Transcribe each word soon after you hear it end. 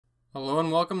Hello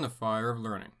and welcome to Fire of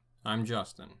Learning. I'm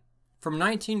Justin. From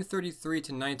 1933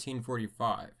 to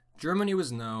 1945, Germany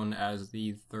was known as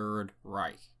the Third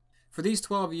Reich. For these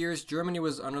 12 years, Germany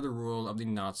was under the rule of the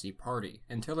Nazi Party,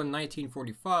 until in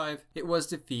 1945 it was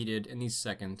defeated in the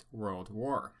Second World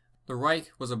War. The Reich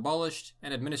was abolished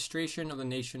and administration of the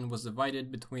nation was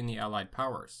divided between the Allied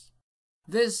powers.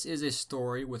 This is a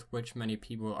story with which many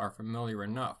people are familiar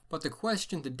enough, but the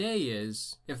question today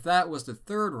is, if that was the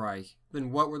Third Reich,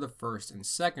 then what were the First and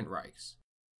Second Reichs?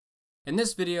 In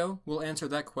this video, we'll answer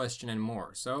that question and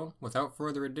more, so without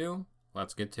further ado,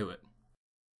 let's get to it.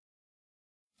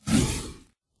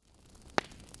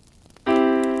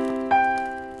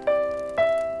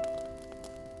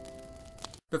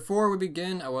 Before we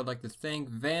begin, I would like to thank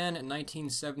Van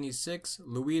 1976,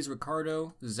 Louise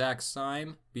Ricardo, Zach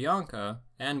Syme, Bianca,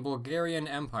 and Bulgarian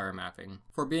Empire Mapping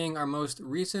for being our most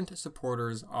recent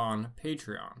supporters on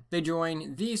Patreon. They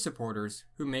join the supporters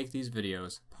who make these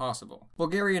videos possible.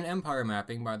 Bulgarian Empire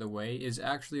Mapping, by the way, is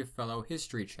actually a fellow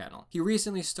History channel. He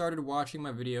recently started watching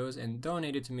my videos and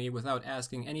donated to me without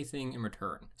asking anything in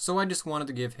return. So I just wanted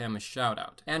to give him a shout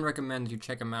out and recommend that you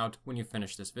check him out when you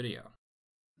finish this video.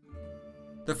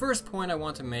 The first point I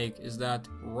want to make is that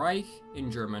Reich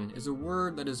in German is a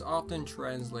word that is often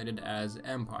translated as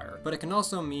empire, but it can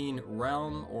also mean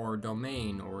realm or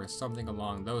domain or something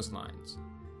along those lines.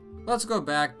 Let's go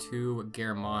back to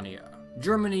Germania,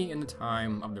 Germany in the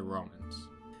time of the Romans.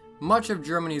 Much of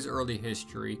Germany's early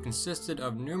history consisted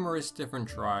of numerous different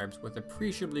tribes with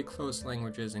appreciably close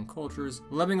languages and cultures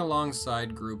living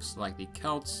alongside groups like the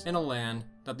Celts in a land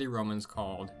that the Romans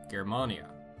called Germania.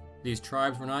 These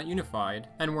tribes were not unified,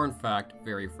 and were in fact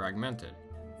very fragmented.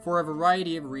 For a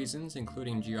variety of reasons,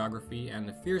 including geography and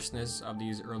the fierceness of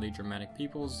these early Germanic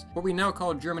peoples, what we now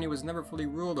call Germany was never fully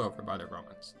ruled over by the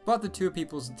Romans. But the two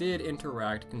peoples did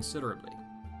interact considerably.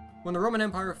 When the Roman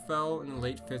Empire fell in the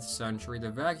late 5th century,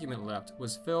 the vacuum it left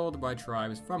was filled by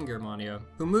tribes from Germania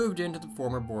who moved into the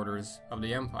former borders of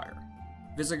the empire.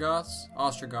 Visigoths,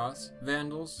 Ostrogoths,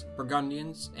 Vandals,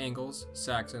 Burgundians, Angles,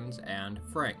 Saxons, and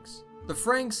Franks. The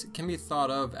Franks can be thought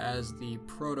of as the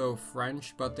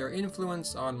proto-French, but their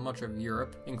influence on much of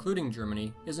Europe, including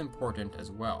Germany, is important as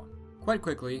well. Quite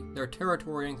quickly, their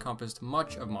territory encompassed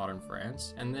much of modern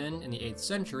France, and then, in the 8th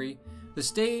century, the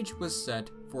stage was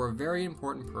set for a very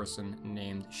important person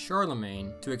named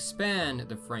Charlemagne to expand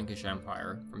the Frankish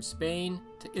Empire from Spain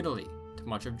to Italy to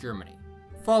much of Germany.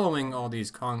 Following all these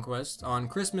conquests, on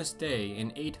Christmas Day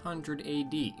in 800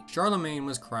 AD, Charlemagne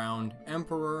was crowned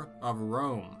Emperor of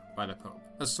Rome by the Pope,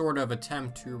 a sort of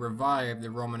attempt to revive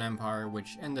the Roman Empire,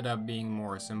 which ended up being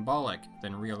more symbolic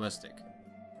than realistic.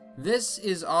 This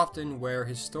is often where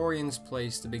historians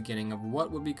place the beginning of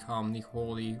what would become the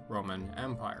Holy Roman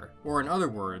Empire, or in other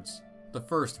words, the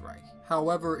First Reich.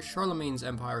 However, Charlemagne's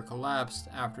empire collapsed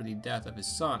after the death of his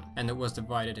son, and it was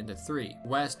divided into three: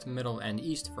 West, Middle, and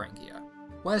East Francia.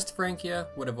 West Francia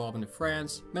would evolve into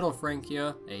France, Middle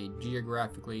Francia, a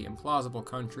geographically implausible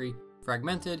country,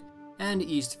 fragmented, and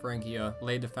East Francia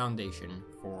laid the foundation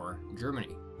for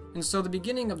Germany. And so the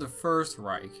beginning of the First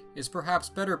Reich is perhaps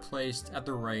better placed at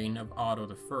the reign of Otto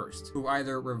I, who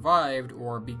either revived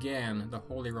or began the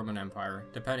Holy Roman Empire,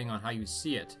 depending on how you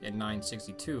see it, in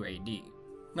 962 AD.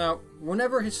 Now,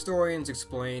 whenever historians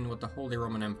explain what the Holy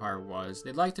Roman Empire was,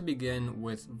 they'd like to begin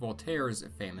with Voltaire's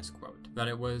famous quote, that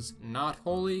it was not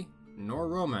holy, nor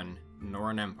Roman, nor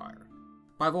an empire.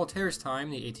 By Voltaire's time,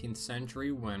 the 18th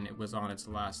century, when it was on its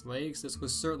last legs, this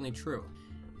was certainly true.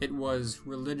 It was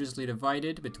religiously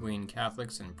divided between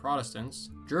Catholics and Protestants,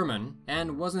 German,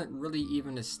 and wasn't really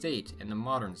even a state in the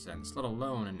modern sense, let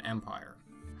alone an empire.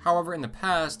 However, in the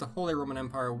past, the Holy Roman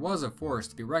Empire was a force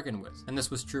to be reckoned with, and this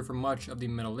was true for much of the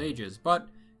Middle Ages, but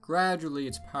gradually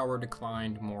its power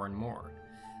declined more and more.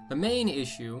 The main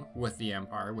issue with the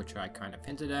empire, which I kind of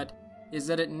hinted at, is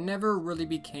that it never really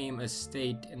became a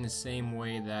state in the same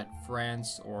way that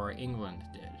France or England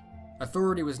did.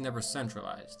 Authority was never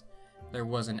centralized. There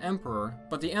was an emperor,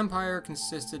 but the empire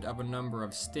consisted of a number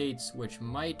of states which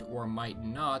might or might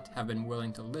not have been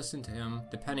willing to listen to him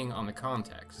depending on the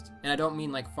context. And I don't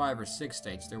mean like 5 or 6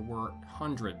 states, there were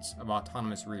hundreds of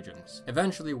autonomous regions,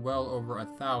 eventually well over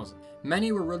 1,000.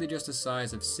 Many were really just the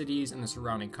size of cities in the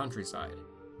surrounding countryside.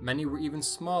 Many were even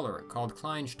smaller, called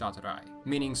Kleinstadtreich,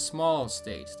 meaning small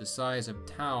states the size of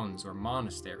towns or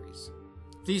monasteries.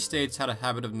 These states had a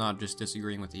habit of not just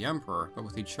disagreeing with the emperor, but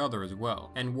with each other as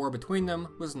well, and war between them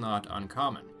was not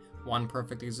uncommon. One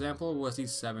perfect example was the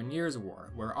 7 Years'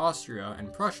 War, where Austria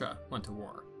and Prussia went to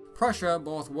war. Prussia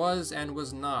both was and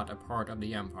was not a part of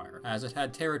the empire, as it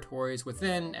had territories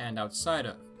within and outside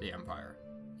of the empire.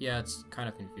 Yeah, it's kind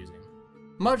of confusing.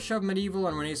 Much of medieval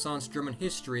and Renaissance German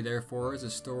history, therefore, is a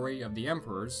story of the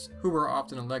emperors, who were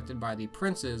often elected by the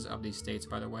princes of these states,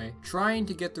 by the way, trying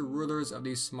to get the rulers of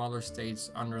these smaller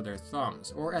states under their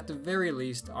thumbs, or at the very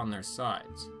least on their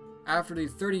sides. After the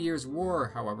 30 Years' War,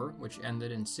 however, which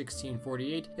ended in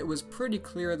 1648, it was pretty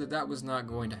clear that that was not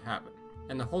going to happen,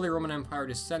 and the Holy Roman Empire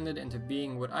descended into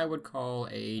being what I would call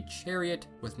a chariot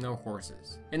with no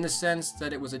horses, in the sense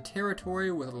that it was a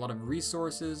territory with a lot of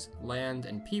resources, land,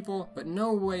 and people, but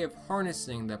no way of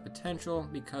harnessing that potential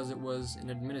because it was an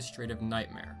administrative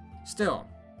nightmare. Still,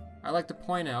 I like to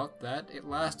point out that it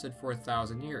lasted for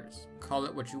 1,000 years. Call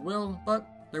it what you will, but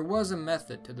there was a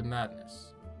method to the madness.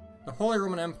 The Holy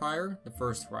Roman Empire, the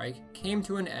First Reich, came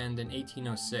to an end in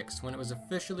 1806 when it was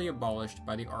officially abolished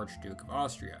by the Archduke of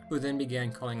Austria, who then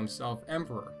began calling himself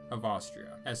Emperor of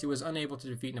Austria, as he was unable to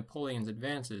defeat Napoleon's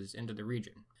advances into the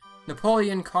region.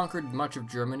 Napoleon conquered much of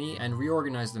Germany and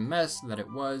reorganized the mess that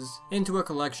it was into a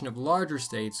collection of larger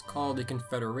states called the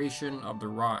Confederation of the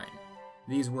Rhine.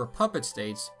 These were puppet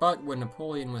states, but when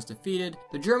Napoleon was defeated,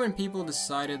 the German people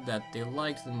decided that they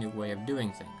liked the new way of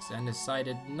doing things, and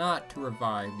decided not to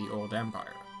revive the old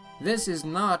empire. This is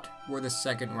not where the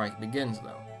Second Reich begins,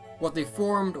 though. What they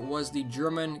formed was the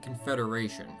German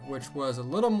Confederation, which was a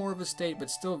little more of a state,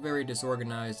 but still very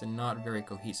disorganized and not very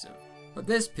cohesive. But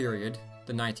this period,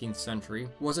 the 19th century,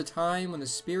 was a time when the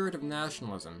spirit of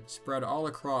nationalism spread all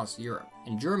across Europe,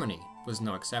 and Germany was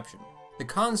no exception. The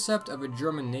concept of a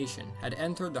German nation had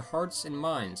entered the hearts and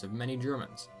minds of many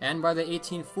Germans, and by the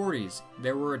 1840s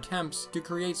there were attempts to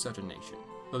create such a nation,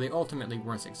 though they ultimately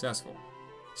weren't successful.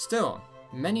 Still,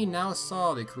 many now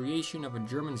saw the creation of a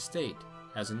German state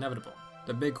as inevitable.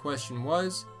 The big question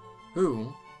was,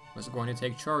 who was going to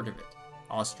take charge of it?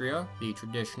 Austria, the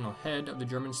traditional head of the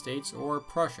German states, or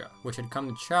Prussia, which had come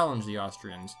to challenge the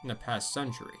Austrians in the past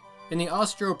century? In the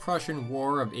Austro-Prussian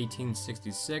War of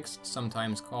 1866,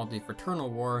 sometimes called the Fraternal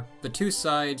War, the two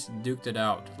sides duked it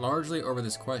out, largely over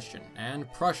this question,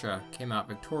 and Prussia came out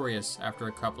victorious after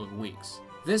a couple of weeks.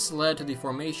 This led to the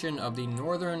formation of the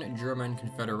Northern German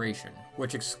Confederation,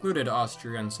 which excluded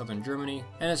Austria and southern Germany,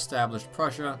 and established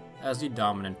Prussia as the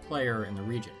dominant player in the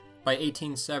region. By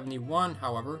 1871,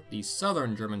 however, the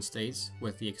southern German states,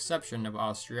 with the exception of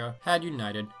Austria, had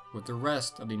united with the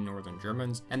rest of the northern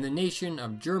Germans, and the nation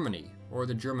of Germany, or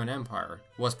the German Empire,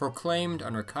 was proclaimed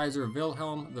under Kaiser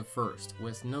Wilhelm I,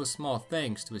 with no small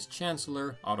thanks to his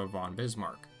chancellor, Otto von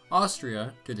Bismarck.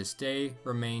 Austria, to this day,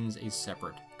 remains a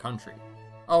separate country.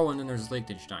 Oh, and then there's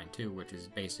Liechtenstein too, which is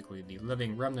basically the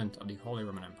living remnant of the Holy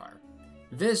Roman Empire.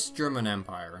 This German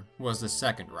Empire was the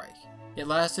Second Reich. It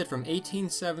lasted from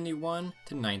 1871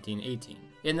 to 1918.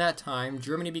 In that time,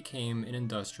 Germany became an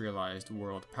industrialized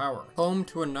world power, home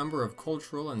to a number of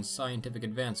cultural and scientific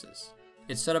advances.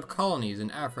 It set up colonies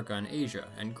in Africa and Asia,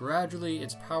 and gradually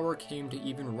its power came to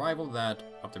even rival that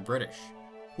of the British.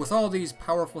 With all these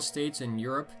powerful states in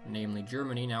Europe, namely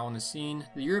Germany, now on the scene,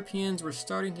 the Europeans were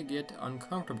starting to get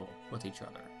uncomfortable with each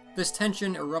other. This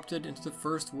tension erupted into the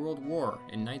First World War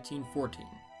in 1914.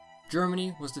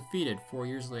 Germany was defeated 4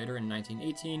 years later in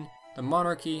 1918, the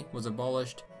monarchy was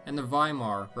abolished, and the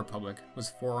Weimar Republic was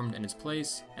formed in its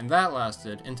place, and that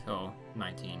lasted until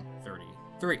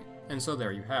 1933. And so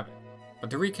there you have it. But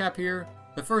to recap here,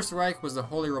 the First Reich was the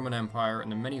Holy Roman Empire in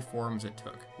the many forms it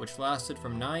took, which lasted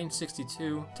from 962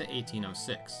 to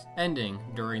 1806, ending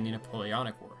during the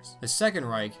Napoleonic Wars. The Second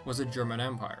Reich was a German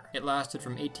Empire. It lasted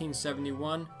from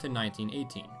 1871 to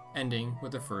 1918, ending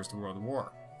with the First World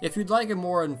War. If you'd like a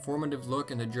more informative look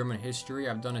into German history,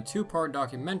 I've done a two-part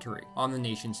documentary on the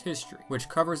nation's history, which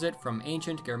covers it from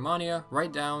ancient Germania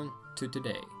right down to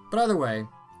today. But either way,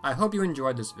 I hope you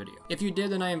enjoyed this video. If you did,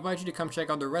 then I invite you to come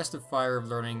check out the rest of Fire of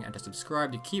Learning and to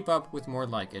subscribe to keep up with more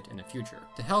like it in the future.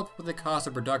 To help with the cost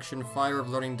of production, Fire of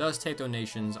Learning does take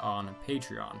donations on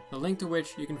Patreon, the link to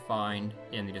which you can find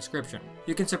in the description.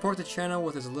 You can support the channel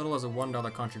with as little as a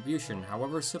 $1 contribution,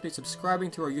 however, simply subscribing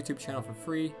to our YouTube channel for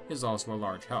free is also a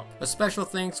large help. A special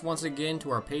thanks once again to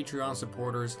our Patreon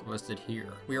supporters listed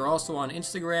here. We are also on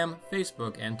Instagram,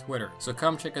 Facebook, and Twitter, so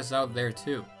come check us out there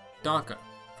too. Danke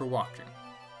for watching.